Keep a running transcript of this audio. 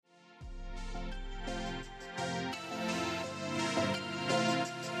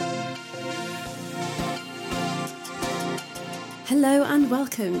Hello and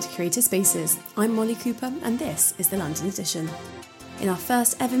welcome to Creative Spaces. I'm Molly Cooper and this is the London edition. In our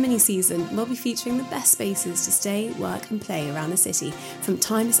first ever mini-season, we'll be featuring the best spaces to stay, work and play around the city, from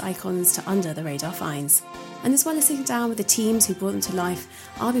timeless icons to under-the-radar finds. And as well as sitting down with the teams who brought them to life,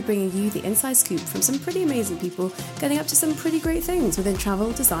 I'll be bringing you the inside scoop from some pretty amazing people getting up to some pretty great things within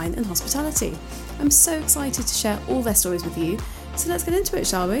travel, design and hospitality. I'm so excited to share all their stories with you, so let's get into it,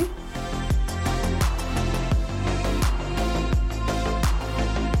 shall we?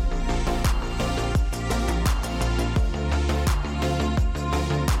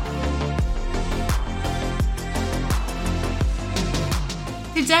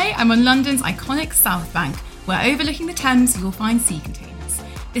 Today I'm on London's iconic South Bank, where overlooking the Thames you'll find Sea Containers.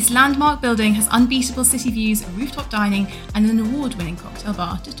 This landmark building has unbeatable city views, rooftop dining and an award-winning cocktail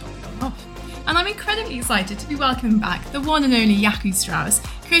bar to top it all off. And I'm incredibly excited to be welcoming back the one and only Jaco Strauss,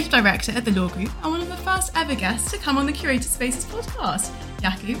 Creative Director at the Law Group and one of the first ever guests to come on the Creative Spaces podcast.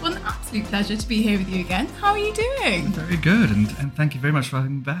 Jaco, what an absolute pleasure to be here with you again. How are you doing? Very good, and thank you very much for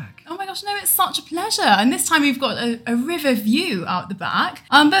having me back. Oh my gosh, no, it's such a pleasure. And this time we've got a river view out the back.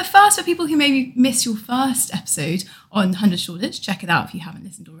 But first, for people who maybe missed your first episode on 100 Shoreditch, check it out if you haven't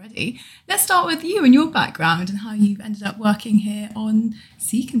listened already. Let's start with you and your background and how you've ended up working here on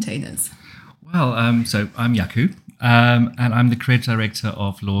Sea Containers. Well, so I'm Jaco, and I'm the Creative Director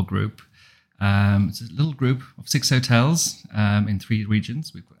of Law Group. It's a little group of 6 hotels in 3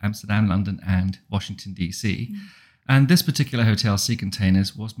 regions. We've got Amsterdam, London and Washington, D.C. And this particular hotel, Sea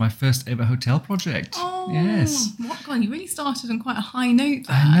Containers, was my first ever hotel project. Oh, yes. What, God, you really started on quite a high note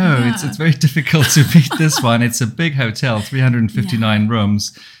there. I know, yeah. it's very difficult to beat this one. It's a big hotel, 359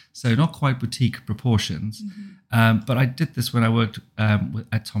 rooms, so not quite boutique proportions. But I did this when I worked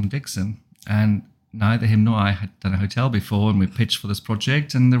at Tom Dixon, and neither him nor I had done a hotel before, and we pitched for this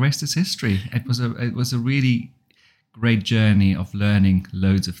project, and the rest is history. It was a really great journey of learning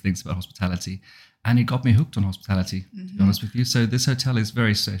loads of things about hospitality, and it got me hooked on hospitality, to be honest with you. So this hotel is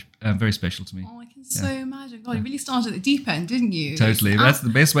very special to me. Oh, I can so imagine. God, you really started at the deep end, didn't you? Totally. That's the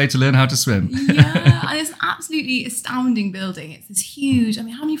best way to learn how to swim. Yeah, and it's an absolutely astounding building. It's this huge, I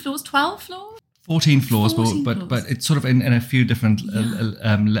mean, how many floors? 12 floors? 14 floors, 14 but floors. it's sort of in a few different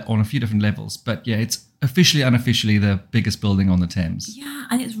on a few different levels. But yeah, it's officially, unofficially the biggest building on the Thames. Yeah,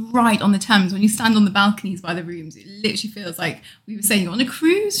 and it's right on the Thames. When you stand on the balconies by the rooms, it literally feels like we were saying you're on a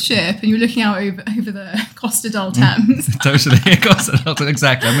cruise ship and you're looking out over the Costa del Thames. Totally, Costa del Thames.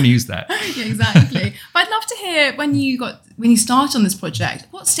 Exactly. I'm going to use that. Yeah, exactly. But I'd love to hear when you started on this project,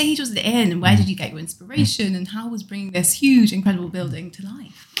 what stage was it in, and where did you get your inspiration, and how was bringing this huge, incredible building to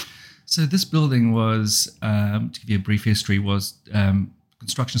life? So this building was, to give you a brief history, was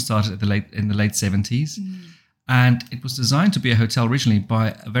construction started in the late 70s. And it was designed to be a hotel originally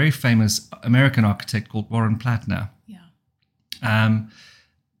by a very famous American architect called Warren Platner. Yeah.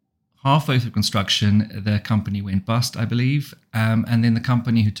 Halfway through construction, the company went bust, I believe. And then the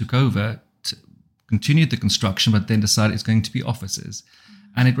company who took over continued the construction, but then decided it's going to be offices.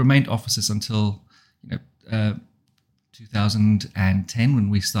 And it remained offices until 2010, when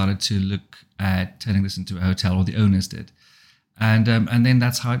we started to look at turning this into a hotel, or the owners did. And then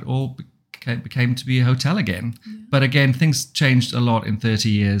that's how it all became to be a hotel again. Yeah. But again, things changed a lot in 30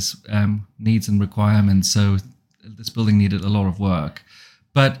 years, needs and requirements. So this building needed a lot of work.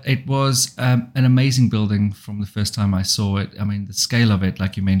 But it was an amazing building from the first time I saw it. I mean, the scale of it,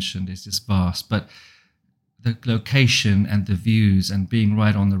 like you mentioned, is just vast. But the location and the views and being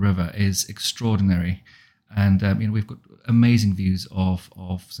right on the river is extraordinary. And we've got amazing views of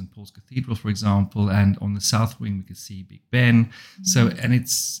St. Paul's Cathedral, for example, and on the south wing we could see Big Ben. So, and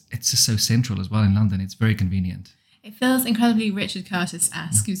it's just so central as well in London. It's very convenient. It feels incredibly Richard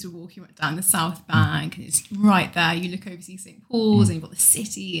Curtis-esque as you're walking down the South Bank, and it's right there. You look over, see St. Paul's, and you've got the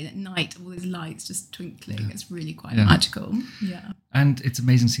city, and at night all these lights just twinkling. Yeah. It's really quite magical. Yeah. And it's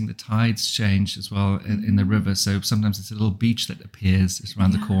amazing seeing the tides change as well in the river. So sometimes it's a little beach that appears just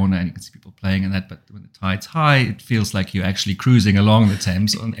around the corner, and you can see people playing in that. But when the tide's high, it feels like you're actually cruising along the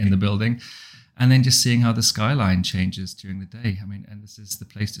Thames in the building. And then just seeing how the skyline changes during the day. I mean, and this is the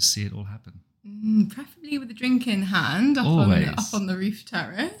place to see it all happen. Preferably with a drink in hand up on the roof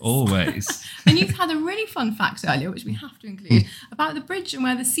terrace. Always. And you've had a really fun fact earlier, which we have to include, about the bridge and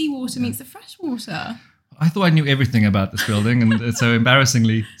where the seawater meets the freshwater. I thought I knew everything about this building, and so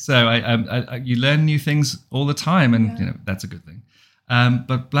embarrassingly, so you learn new things all the time, and that's a good thing.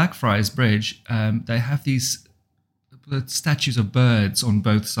 But Blackfriars Bridge, they have these statues of birds on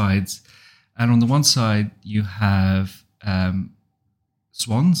both sides, and on the one side you have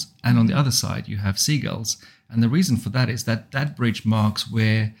swans, and on the other side you have seagulls. And the reason for that is that bridge marks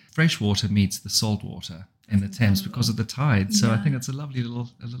where fresh water meets the salt water. in the Thames because of the tide. So I think it's a lovely little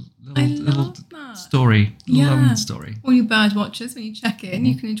that. story, London story. All you bird watchers, when you check in,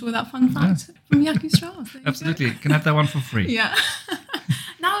 you can enjoy that fun fact from Jaco Strauss. Absolutely. You can have that one for free. Yeah.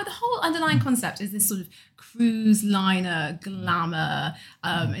 Now, the whole underlying concept is this sort of cruise liner glamour.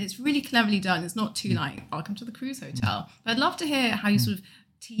 And it's really cleverly done. It's not too like, welcome to the cruise hotel. But I'd love to hear how you sort of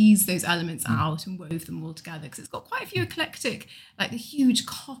teased those elements out and wove them all together, because it's got quite a few eclectic, like the huge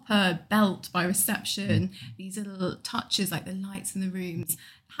copper belt by reception, these little touches like the lights in the rooms.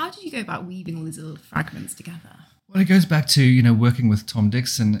 How did you go about weaving all these little fragments together? Well, it goes back to, working with Tom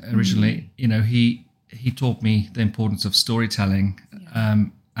Dixon originally. He taught me the importance of storytelling,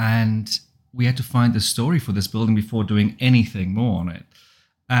 and we had to find the story for this building before doing anything more on it.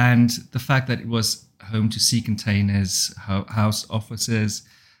 And the fact that it was home to sea containers, house offices,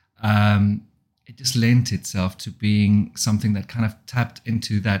 it just lent itself to being something that kind of tapped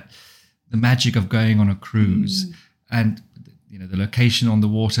into the magic of going on a cruise. And the location on the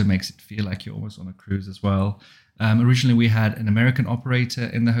water makes it feel like you're almost on a cruise as well. Originally, we had an American operator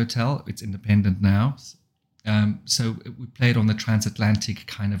in the hotel. It's independent now. So we played on the transatlantic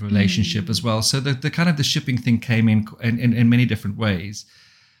kind of relationship as well. So the kind of the shipping thing came in many different ways.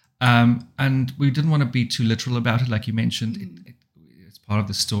 And we didn't want to be too literal about it. Like you mentioned, it's part of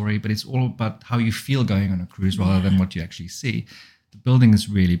the story, but it's all about how you feel going on a cruise rather than what you actually see. The building is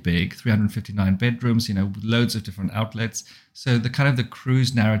really big, 359 bedrooms, loads of different outlets. So the kind of the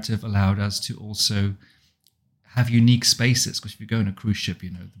cruise narrative allowed us to also have unique spaces, because if you go on a cruise ship,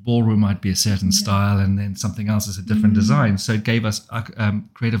 the ballroom might be a certain style and then something else is a different design. So it gave us a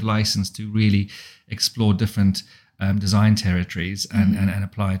creative license to really explore different design territories and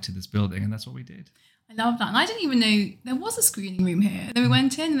apply it to this building. And that's what we did. I love that. And I didn't even know there was a screening room here. Then we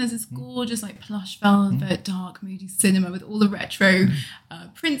went in and there's this gorgeous like plush velvet, dark, moody cinema with all the retro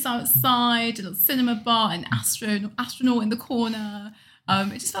prints outside, a little cinema bar, an astronaut in the corner.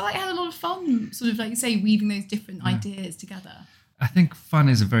 It just felt like I had a lot of fun, sort of like you say, weaving those different ideas together. I think fun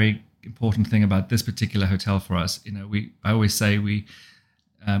is a very important thing about this particular hotel for us. I always say we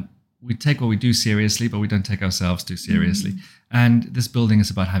take what we do seriously, but we don't take ourselves too seriously. And this building is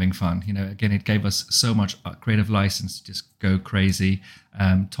about having fun. Again, it gave us so much creative license to just go crazy.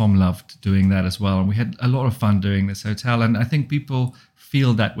 Tom loved doing that as well. And we had a lot of fun doing this hotel. And I think people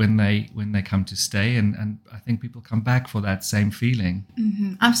feel that when they come to stay. And I think people come back for that same feeling.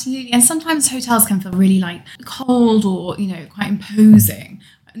 Mm-hmm, absolutely. And sometimes hotels can feel really like cold or, quite imposing.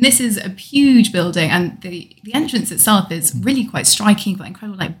 And this is a huge building, and the entrance itself is really quite striking, but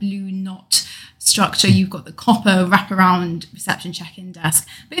incredible like blue knot structure. You've got the copper wraparound reception check-in desk,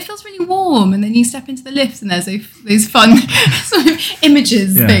 but it feels really warm. And then you step into the lift and there's those fun sort of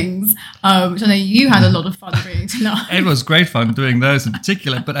images things, which I know you had a lot of fun doing tonight. It was great fun doing those in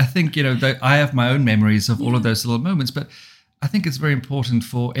particular, but I think, I have my own memories of all of those little moments, but I think it's very important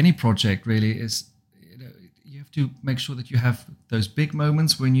for any project really is, to make sure that you have those big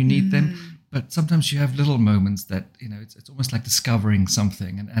moments when you need them, but sometimes you have little moments that it's almost like discovering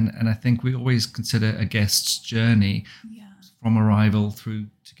something, and I think we always consider a guest's journey from arrival through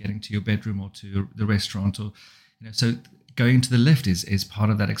to getting to your bedroom or to the restaurant, or so going to the lift is part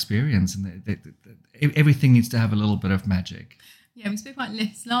of that experience, and everything needs to have a little bit of magic. Yeah, we spoke about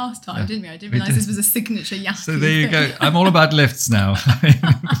lifts last time, didn't we? I didn't realise this was a signature Jaco. So there you go. I'm all about lifts now.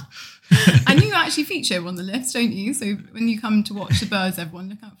 And you actually feature on the lifts, don't you? So when you come to watch the birds, everyone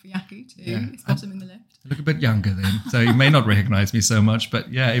look out for Jaco too. Yeah. Spot him in the lift. I look a bit younger then, so you may not recognise me so much.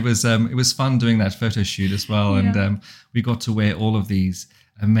 But yeah, it was fun doing that photo shoot as well, and we got to wear all of these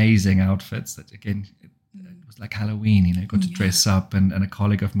amazing outfits. That again, it was like Halloween. Got to dress up, and a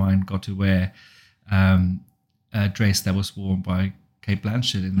colleague of mine got to wear a dress that was worn by Cate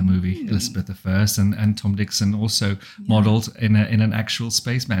Blanchett in the movie Elizabeth I, and Tom Dixon also modelled in an actual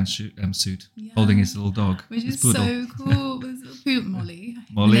spaceman suit, holding his little dog, which his is poodle. So cool. It was little poodle Molly.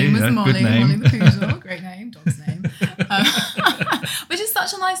 Molly, her name was Molly. good name. Molly the poodle, great name, dog's name. Which is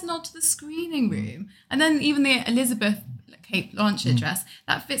such a nice nod to the screening room, and then even the Elizabeth Cate Blanchett dress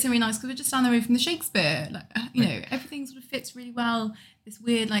that fits in really nice because we're just down the road from the Shakespeare. Everything sort of fits really well. This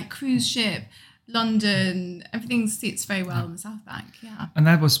weird cruise ship. London, everything sits very well on the South Bank, And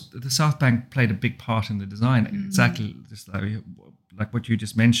that was, the South Bank played a big part in the design, exactly just like what you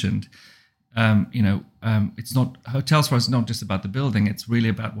just mentioned. It's not, hotels for us is not just about the building, it's really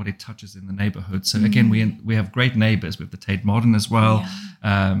about what it touches in the neighborhood. So again, we have great neighbors with the Tate Modern as well.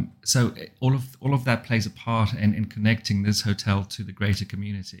 So all of that plays a part in connecting this hotel to the greater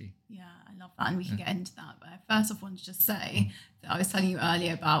community. Yeah, I love that, and we can get into that. But I first off want to just say that I was telling you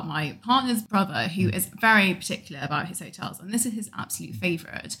earlier about my partner's brother, who is very particular about his hotels, and this is his absolute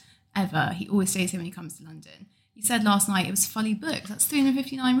favourite. ever. He always stays here when he comes to London. He said last night it was fully booked. That's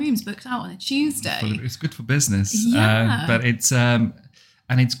 359 rooms booked out on a Tuesday. It's good for business. Yeah. But it's and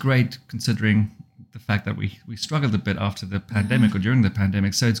it's great considering the fact that we struggled a bit after the pandemic or during the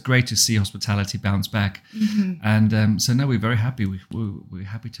pandemic. So it's great to see hospitality bounce back. And so no, we're very happy. We're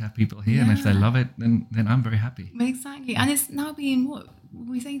happy to have people here, and if they love it, then I'm very happy. Exactly. And it's now been, what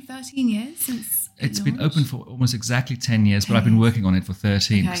were we saying, 13 years since it's been open for almost exactly 10 years, but I've been working on it for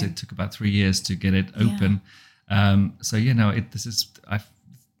 13 because it took about 3 years to get it open. So I've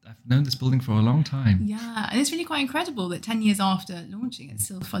known this building for a long time. Yeah, and it's really quite incredible that 10 years after launching, it's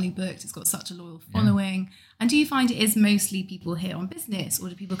still fully booked. It's got such a loyal following. And do you find it is mostly people here on business, or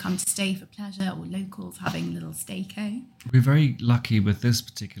do people come to stay for pleasure, or locals having a little staycay? We're very lucky with this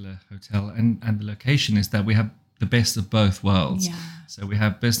particular hotel, and the location is that we have the best of both worlds. Yeah. So we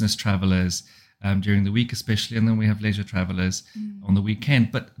have business travelers during the week especially, and then we have leisure travelers on the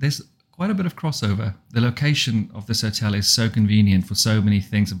weekend. But there's quite a bit of crossover. The location of this hotel is so convenient for so many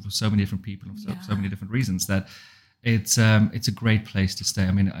things and for so many different people and for so many different reasons that it's a great place to stay.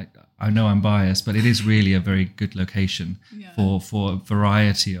 I mean, I know I'm biased, but it is really a very good location for a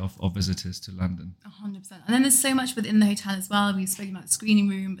variety of visitors to London. 100%. And then there's so much within the hotel as well. We've spoken about the screening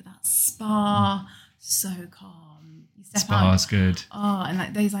room, but that spa, so calm. You step Spa's out, good. Oh, and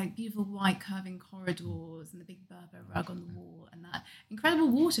like those like beautiful white curving corridors and the big Berber rug on the wall and that incredible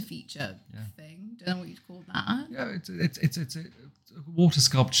water feature thing. Don't know what you'd call that. Yeah, it's a water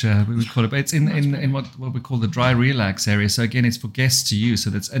sculpture, we would call it, but it's in what we call the dry relax area. So again, it's for guests to use. So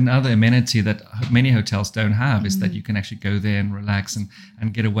that's another amenity that many hotels don't have, is that you can actually go there and relax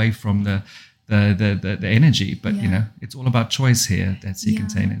and get away from the energy. But you know, it's all about choice here at Sea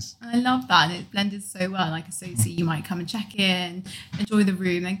Containers. I love that, and it blended so well. Like a associate, you might come and check in, enjoy the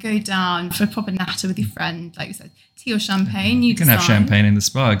room, then go down for a proper natter with your friend, like you said, tea or champagne. You can have champagne in the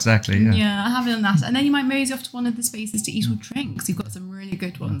spa, exactly. Yeah, have a little natter, and then you might mosey off to one of the spaces to eat or drink. So you've got some really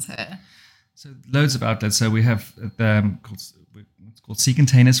good ones here. So loads of outlets. So we have it's called Sea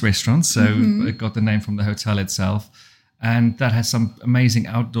Containers Restaurants. So it got the name from the hotel itself. And that has some amazing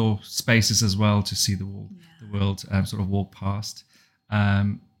outdoor spaces as well to see the world sort of walk past.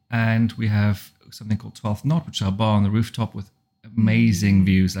 And we have something called 12th Knot, which is our bar on the rooftop with amazing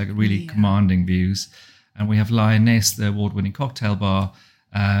views, like really commanding views. And we have Lioness, the award-winning cocktail bar,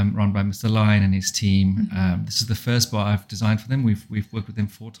 run by Mr. Lion and his team. This is the first bar I've designed for them. We've worked with them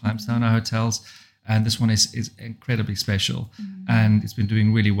 4 times now in our hotels. And this one is incredibly special, and it's been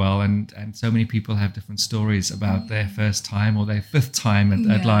doing really well. And so many people have different stories about their first time or their 5th time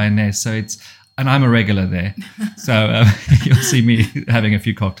at Lioness. So and I'm a regular there. So you'll see me having a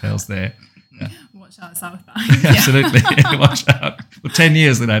few cocktails there. Yeah. Watch out, South Bank. Absolutely. Watch out. For 10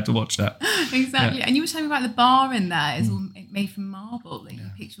 years that I had to watch that. Exactly. Yeah. And you were telling me about the bar in there. It's all made from marble that you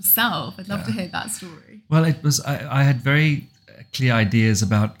picked yourself. I'd love to hear that story. Well, it was, I had very clear ideas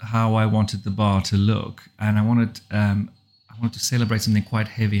about how I wanted the bar to look, and I wanted to celebrate something quite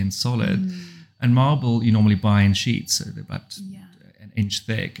heavy and solid. And marble you normally buy in sheets, so they're about an inch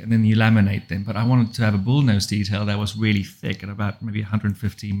thick, and then you laminate them. But I wanted to have a bullnose detail that was really thick at about maybe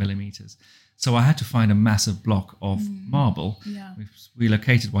 150 millimeters. So I had to find a massive block of marble. Yeah. We've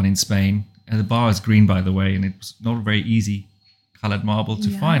relocated one in Spain, and the bar is green, by the way, and it was not a very easy colored marble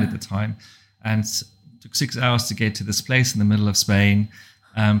to find at the time. And took 6 hours to get to this place in the middle of Spain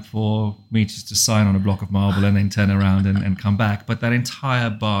for me just to sign on a block of marble and then turn around and come back. But that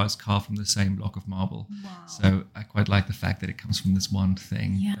entire bar is carved from the same block of marble. Wow. So I quite like the fact that it comes from this one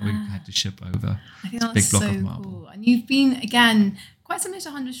thing that we had to ship over. I think that's big block of marble. Cool. And you've been, again, quite similar to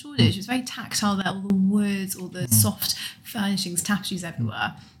 100 Shoreditch. It's very tactile there, all the woods, all the soft furnishings, tapestries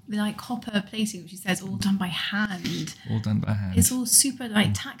everywhere. With like copper plating, which he says all done by hand. All done by hand. It's all super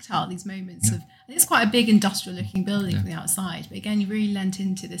like tactile, these moments of, and it's quite a big industrial looking building from the outside, but again, you really lent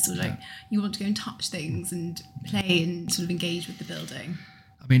into this sort of like, you want to go and touch things and play and sort of engage with the building.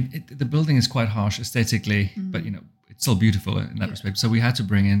 I mean, the building is quite harsh aesthetically, but you know, it's still beautiful in that respect. So we had to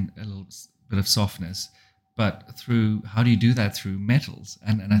bring in a little bit of softness, but how do you do that through metals?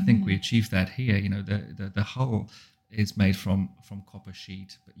 And I think we achieved that here. You know, the hull is made from copper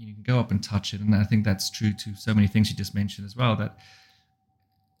sheet, but you can go up and touch it. And I think that's true to so many things you just mentioned as well, that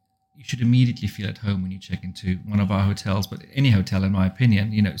you should immediately feel at home when you check into one of our hotels, but any hotel, in my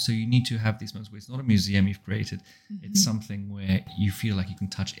opinion, so you need to have these moments where it's not a museum you've created. It's something where you feel like you can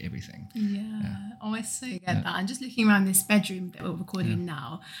touch everything. Oh, I so get that. And just looking around this bedroom that we're recording in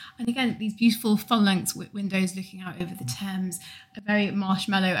now, and again, these beautiful full-length windows looking out over the Thames, a very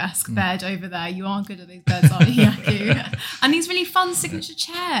Marshmallow-esque bed over there. You are good at those beds, aren't you, Yaku? And these really fun signature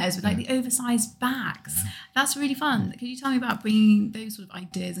chairs with like the oversized backs. That's really fun. Could you tell me about bringing those sort of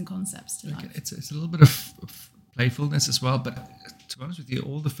ideas and concepts to life? It's a little bit of playfulness as well, but to be honest with you,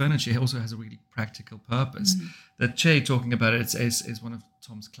 all the furniture also has a really practical purpose. The chair you're talking about is one of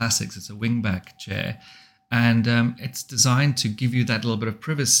Tom's classics. It's a wingback chair, and it's designed to give you that little bit of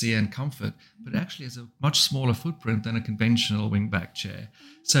privacy and comfort, but it actually has a much smaller footprint than a conventional wingback chair.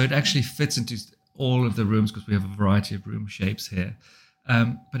 So it actually fits into all of the rooms because we have a variety of room shapes here.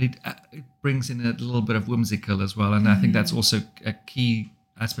 But it brings in a little bit of whimsical as well, and I think that's also a key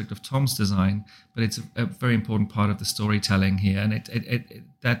aspect of Tom's design. But it's a very important part of the storytelling here, and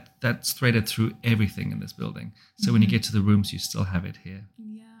that's threaded through everything in this building. So when you get to the rooms, you still have it here.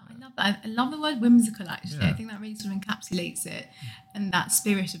 Yeah, I love that. I love the word whimsical. Actually, I think that really sort of encapsulates it, and that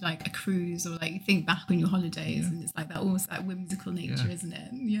spirit of like a cruise, or like you think back on your holidays, and it's like that almost that whimsical nature, isn't it?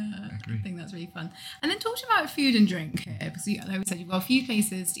 Yeah, I think that's really fun. And then talking about food and drink here, because like we said, you've got a few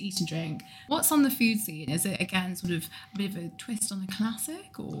places to eat and drink. What's on the food scene? Is it again sort of a bit of a twist on a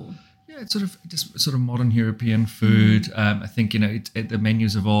classic, or? Yeah, it's sort of modern European food. I think the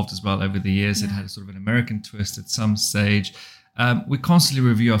menu's evolved as well over the years. It had sort of an American twist at some stage. We constantly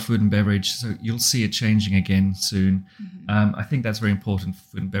review our food and beverage, so you'll see it changing again soon. I think that's very important for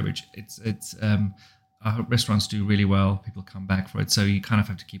food and beverage. It's our restaurants do really well. People come back for it, so you kind of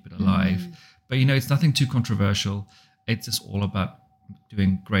have to keep it alive. But it's nothing too controversial. It's just all about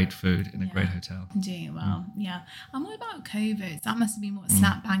doing great food in a great hotel. Doing it well, And what about COVID? That must have been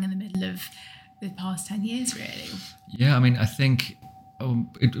slap bang in the middle of the past 10 years, really. Yeah, I mean, I think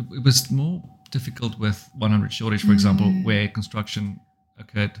it was more difficult with 100 Shoreditch, for example, where construction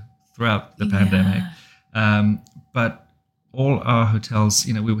occurred throughout the pandemic. But all our hotels,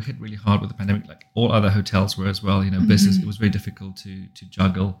 we were hit really hard with the pandemic, like all other hotels were as well. Business, it was very difficult to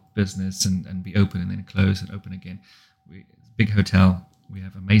juggle business and be open and then close and open again. Big hotel, we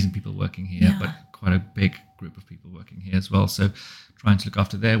have amazing people working here, but quite a big group of people working here as well. So trying to look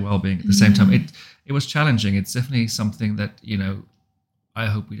after their well-being at the same time, it was challenging. It's definitely something that I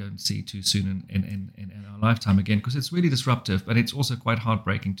hope we don't see too soon in our lifetime again, because it's really disruptive, but it's also quite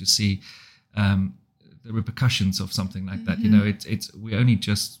heartbreaking to see the repercussions of something like that. We only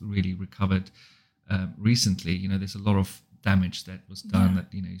just really recovered recently. There's a lot of damage that was done that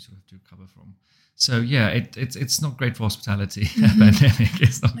you sort of have to recover from. So it's not great for hospitality. Pandemic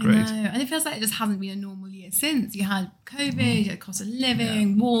is not great. I know. And it feels like it just hasn't been a normal year since. You had COVID, you had cost of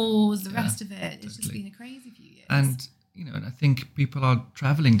living, wars, the rest of it. It's just been a crazy few years. And and I think people are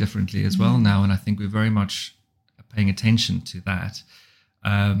traveling differently as well now, and I think we're very much paying attention to that.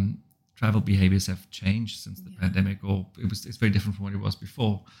 Travel behaviors have changed since the pandemic, or it's very different from what it was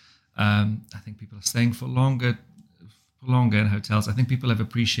before. I think people are staying for longer in hotels. I think people have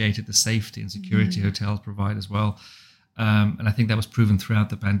appreciated the safety and security hotels provide as well. And I think that was proven throughout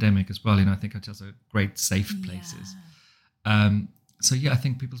the pandemic as well. I think hotels are great, safe places. I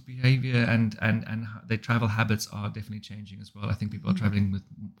think people's behavior and their travel habits are definitely changing as well. I think people are traveling with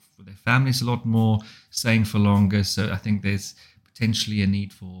their families a lot more, staying for longer. So I think there's potentially a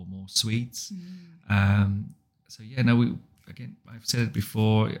need for more suites. Again, I've said it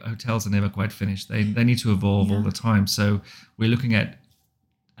before, hotels are never quite finished. They need to evolve all the time. So we're looking at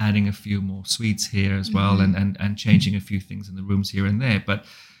adding a few more suites here as well, and changing a few things in the rooms here and there. But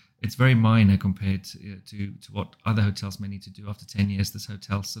it's very minor compared to what other hotels may need to do. After 10 years, this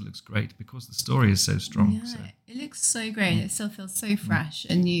hotel still looks great because the story is so strong. Yeah, it looks so great. It still feels so fresh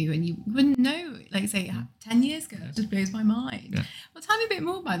and new, and you wouldn't know, like say, 10 years ago. It just blows my mind. Yeah. Well, tell me a bit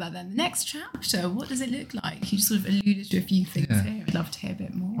more about that then. The next chapter, what does it look like? You sort of alluded to a few things here. I'd love to hear a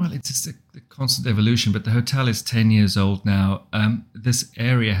bit more. Well, it's just a constant evolution, but the hotel is 10 years old now. This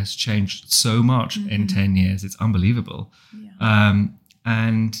area has changed so much in 10 years. It's unbelievable. Yeah.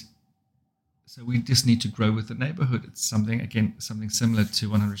 And so we just need to grow with the neighborhood. It's something similar to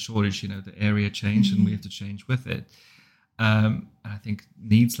 100 Shoreditch. The area changed and we have to change with it. And I think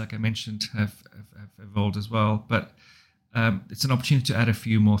needs, like I mentioned, have evolved as well. But it's an opportunity to add a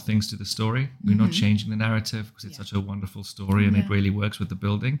few more things to the story. We're not changing the narrative because it's such a wonderful story and it really works with the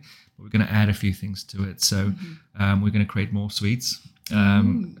building. But we're going to add a few things to it. So we're going to create more suites.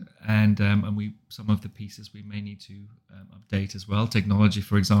 And some of the pieces we may need to update as well. Technology,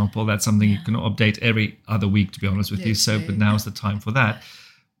 for example, that's something you cannot update every other week, to be honest with you. So, but now's the time for that.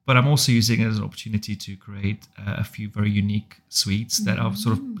 but I'm also using it as an opportunity to create a few very unique suites that are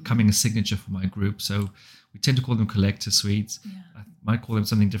sort of becoming a signature for my group. So we tend to call them collector suites. I might call them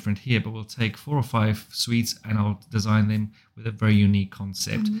something different here, but we'll take 4 or 5 suites and I'll design them with a very unique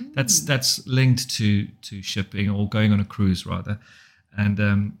concept. That's linked to shipping or going on a cruise rather, and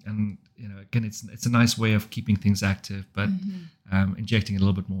again, it's a nice way of keeping things active, but injecting a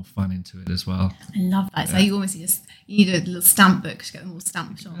little bit more fun into it as well. I love that. So you almost you need a little stamp book to get them all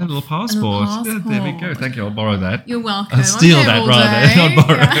stamped off. A little passport. Yeah, there we go. Thank you. I'll borrow that. You're welcome. I'll steal that rather, not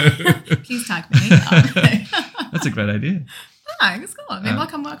borrow. Yeah. Please tag me. That's a great idea. Thanks. Go on. Maybe I'll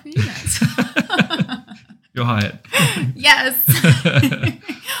come work for you next. You're hired. Yes.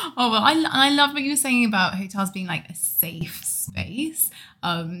 Oh, well, I love what you were saying about hotels being like a safe space.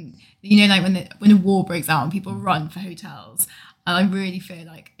 Like when a war breaks out and people run for hotels. And I really feel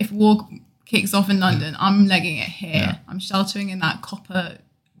like if war kicks off in London, I'm legging it here. Yeah. I'm sheltering in that copper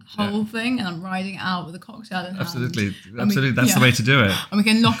hole thing, and I'm riding it out with a cocktail in hand. Absolutely. That's the way to do it. And we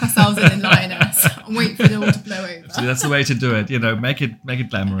can lock ourselves in Lioness and wait for it all to blow over. Absolutely, that's the way to do it. Make it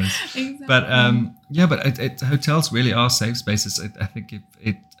glamorous. Exactly. But hotels really are safe spaces. I think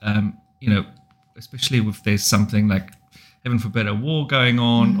it especially if there's something like, heaven forbid, a war going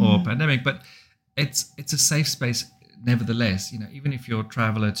on or a pandemic, but it's a safe space nevertheless. Even if you're a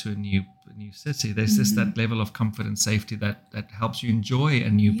traveler to a new city, there's just that level of comfort and safety that helps you enjoy a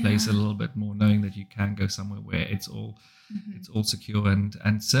new place a little bit more, knowing that you can go somewhere where it's all secure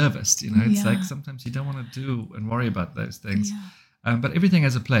and serviced. It's like sometimes you don't want to do and worry about those things, but everything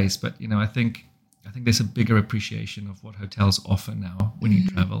has a place. But I think there's a bigger appreciation of what hotels offer now when you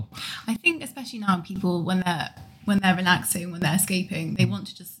travel. I think especially now people when they're relaxing, when they're escaping, they want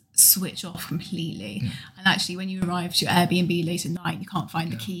to just switch off completely. And actually when you arrive to your Airbnb late at night, you can't find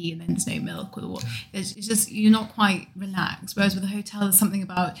the key and then there's no milk or water. It's just, you're not quite relaxed. Whereas with a hotel, there's something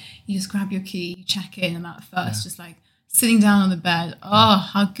about you just grab your key, you check in, and at first just like sitting down on the bed. Oh,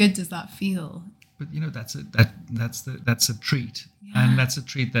 how good does that feel? But that's a treat, and that's a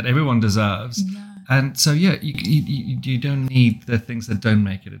treat that everyone deserves. And so you don't need the things that don't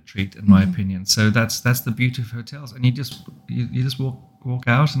make it a treat, in my opinion. So that's the beauty of hotels, and you just walk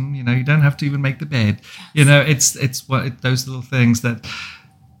out, and you don't have to even make the bed. It's those little things that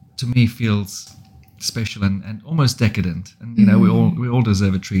to me feels special and almost decadent, and we all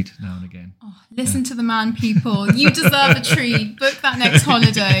deserve a treat now and again. Listen to the man, people. You deserve a treat. Book that next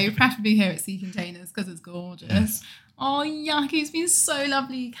holiday, preferably here at Sea Containers, because it's gorgeous. Oh, Yaki, it's been so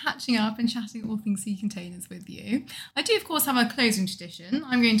lovely catching up and chatting all things Sea Containers with you. I do, of course, have a closing tradition.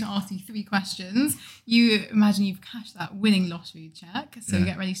 I'm going to ask you 3 questions. You imagine you've cashed that winning lottery check, so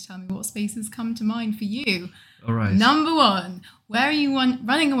get ready to tell me what spaces come to mind for you. All right. Number 1, where are you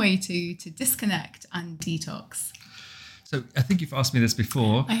running away to disconnect and detox? So I think you've asked me this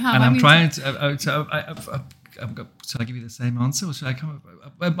before. I have. And I'm trying to... Shall I give you the same answer, or should I come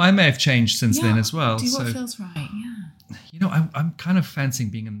up? I may have changed since then as well. Do what feels right. I'm kind of fancying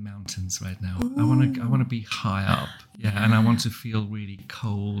being in the mountains right now. Ooh. I want to be high up, and I want to feel really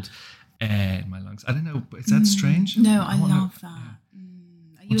cold air in my lungs. I don't know, is that strange? No, I love that.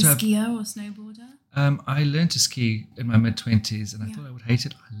 Are you a skier or a snowboarder? I learned to ski in my mid-20s, and I thought I would hate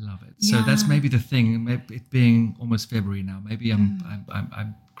it. I love it. So that's maybe the thing. Maybe it being almost February now, maybe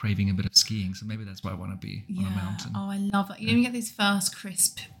I'm craving a bit of skiing, so maybe that's why I want to be on a mountain. Oh, I love that. You get these first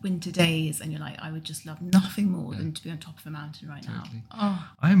crisp winter days and you're like, I would just love nothing more than to be on top of a mountain right now.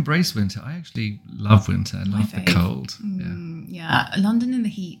 I embrace winter. I actually love winter. I love the cold. London in the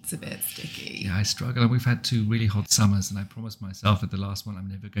heat's a bit sticky. I struggle, and we've had 2 really hot summers, and I promised myself at the last one I'm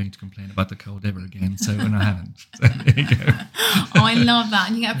never going to complain about the cold ever again, and I haven't. So there you go. I love that.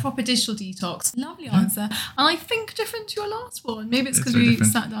 And you get a proper digital detox. Lovely answer. And I think different to your last one. Maybe it's because we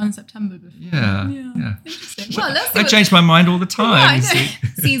sat down in September before. Yeah. Interesting. Well, let's see. I change my mind all the time.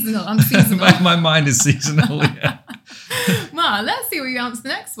 Seasonal. I'm seasonal. my mind is seasonal. Well, let's see what you answer the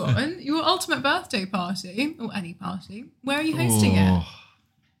next one. Your ultimate birthday party, or any party. Where are you hosting it?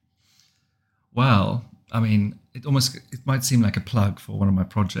 Well, I mean, it might seem like a plug for one of my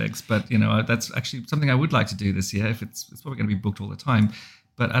projects, but that's actually something I would like to do this year. If it's probably going to be booked all the time.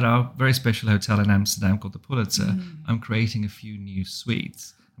 But at our very special hotel in Amsterdam called the Pulitzer, I'm creating a few new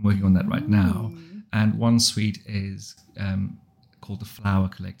suites. I'm working on that right now. And one suite is called the Flower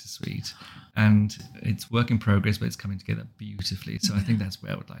Collector Suite. And it's work in progress, but it's coming together beautifully. So I think that's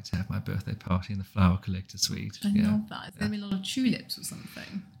where I would like to have my birthday party, in the Flower Collector Suite. I love that. Is there going to be a lot of tulips or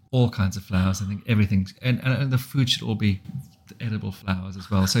something? All kinds of flowers. I think everything. And the food should all be edible flowers as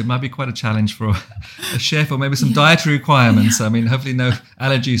well. So it might be quite a challenge for a chef, or maybe some dietary requirements. I mean, hopefully no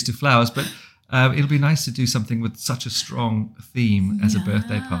allergies to flowers, but it'll be nice to do something with such a strong theme as a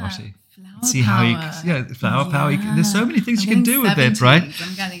birthday party. See how flower power. There's so many things you can do with it, right?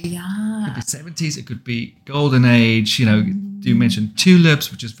 I'm getting, It could be 70s, it could be golden age, you mentioned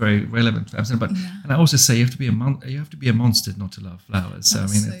tulips, which is very relevant for Amsterdam, but and I also say you have to be a monster not to love flowers. So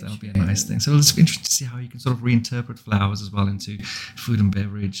that'll be a nice thing. So it's interesting to see how you can sort of reinterpret flowers as well into food and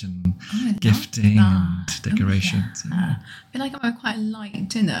beverage and gifting and decoration. Oh, yeah. I feel like I'm quite a light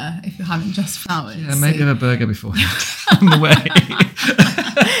dinner if you're having just flowers. Yeah, maybe have a burger beforehand on the way.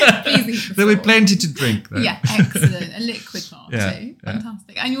 There'll be plenty to drink though. Yeah, excellent. A liquid party. Yeah.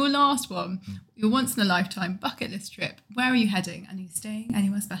 Fantastic. And your last one, your once in a lifetime bucket list trip. Where are you heading? And are you staying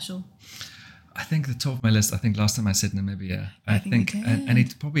anywhere special? I think the top of my list, I think last time I said Namibia. I think and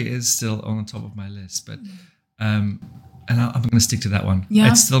it probably is still on the top of my list, but and I'm going to stick to that one.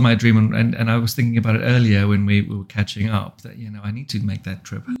 Yeah. It's still my dream, and I was thinking about it earlier when we were catching up that I need to make that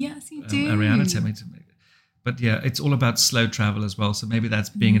trip. Yes, you do. Ariana told me to make it. But yeah, it's all about slow travel as well. So maybe that's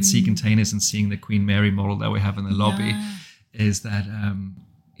being at Sea Containers and seeing the Queen Mary model that we have in the lobby. Is that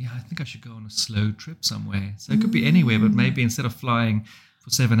I think I should go on a slow trip somewhere. So it could be anywhere, but maybe instead of flying for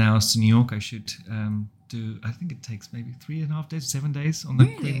 7 hours to New York, I should I think it takes maybe 3.5 days, 7 days on the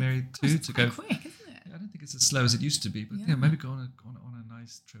Queen Mary 2 to go. Quick, isn't it? I don't think it's as slow as it used to be, but maybe go on a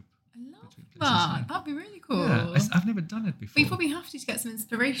nice trip. I love that. That'd be really cool. Yeah, I've never done it before. But you probably have to get some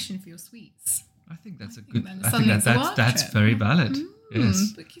inspiration for your sweets. I think that's a then good. I think that's trip. very valid.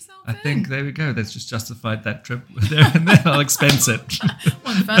 Yes. Book yourself I think there we go. That's just justified that trip there, and then I'll expense it.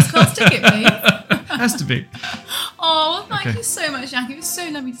 One first class ticket, please. Has to be. Oh, well, thank you so much, Jackie. It was so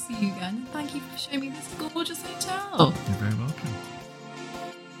lovely to see you again. And thank you for showing me this gorgeous hotel. You're very welcome.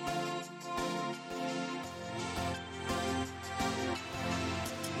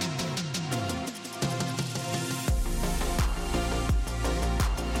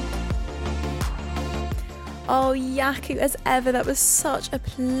 Oh, Jaco, as ever, that was such a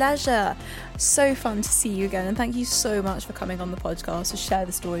pleasure. So fun to see you again, and thank you so much for coming on the podcast to share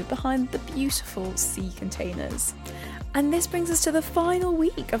the story behind the beautiful Sea Containers. And this brings us to the final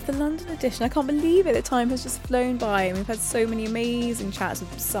week of the London edition. I can't believe it, the time has just flown by, and we've had so many amazing chats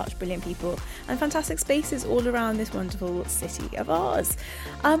with such brilliant people and fantastic spaces all around this wonderful city of ours.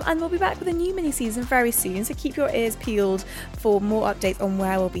 And we'll be back with a new mini-season very soon, so keep your ears peeled for more updates on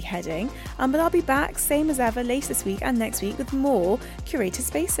where we'll be heading. But I'll be back, same as ever, later this week and next week with more curated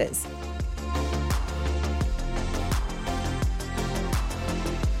spaces.